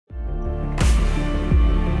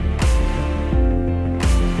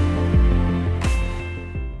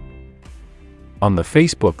on the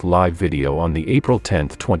Facebook Live video on the April 10,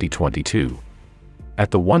 2022. At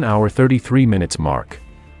the 1 hour 33 minutes mark,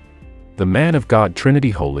 the man of God Trinity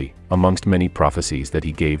Holy, amongst many prophecies that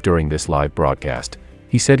he gave during this live broadcast,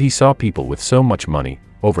 he said he saw people with so much money,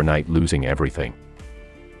 overnight losing everything.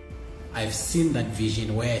 I've seen that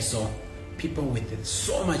vision where I saw people with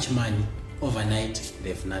so much money, overnight they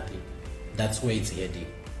have nothing. That's where it's heading.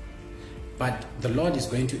 But the Lord is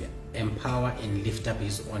going to empower and lift up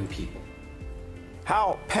his own people.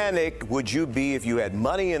 How panicked would you be if you had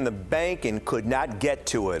money in the bank and could not get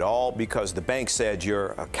to it, all because the bank said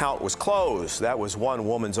your account was closed? That was one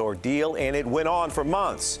woman's ordeal, and it went on for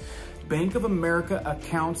months. Bank of America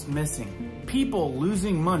accounts missing. People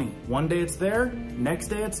losing money. One day it's there, next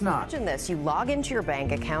day it's not. Imagine this, you log into your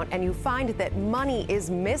bank account and you find that money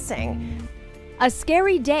is missing. A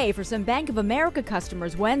scary day for some Bank of America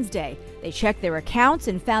customers Wednesday. They checked their accounts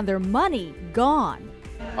and found their money gone.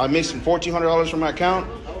 I'm missing $1,400 from my account,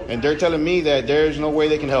 and they're telling me that there's no way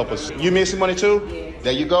they can help us. You missing money too?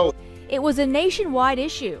 There you go. It was a nationwide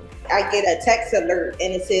issue. I get a text alert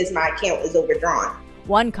and it says my account is overdrawn.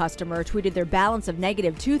 One customer tweeted their balance of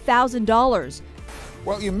negative $2,000.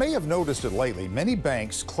 Well, you may have noticed it lately. Many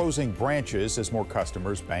banks closing branches as more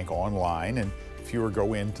customers bank online and fewer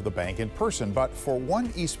go into the bank in person. But for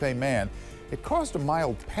one East Bay man, it caused a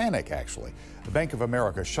mild panic, actually. The Bank of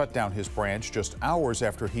America shut down his branch just hours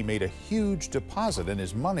after he made a huge deposit and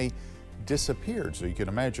his money disappeared. So you can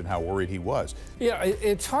imagine how worried he was. Yeah,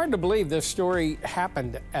 it's hard to believe this story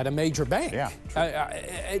happened at a major bank. Yeah.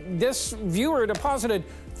 This viewer deposited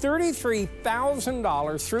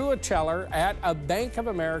 $33,000 through a teller at a Bank of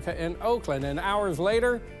America in Oakland, and hours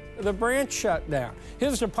later, the branch shut down.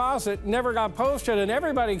 His deposit never got posted, and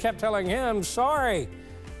everybody kept telling him, sorry,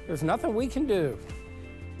 there's nothing we can do.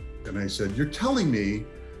 And I said, you're telling me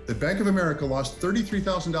that Bank of America lost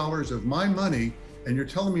 $33,000 of my money, and you're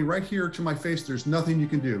telling me right here to my face there's nothing you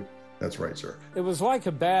can do? That's right, sir. It was like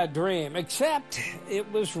a bad dream, except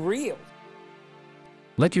it was real.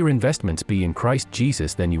 Let your investments be in Christ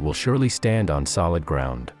Jesus, then you will surely stand on solid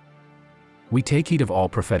ground. We take heed of all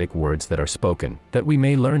prophetic words that are spoken, that we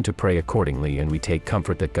may learn to pray accordingly, and we take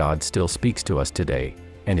comfort that God still speaks to us today,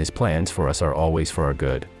 and his plans for us are always for our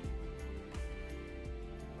good.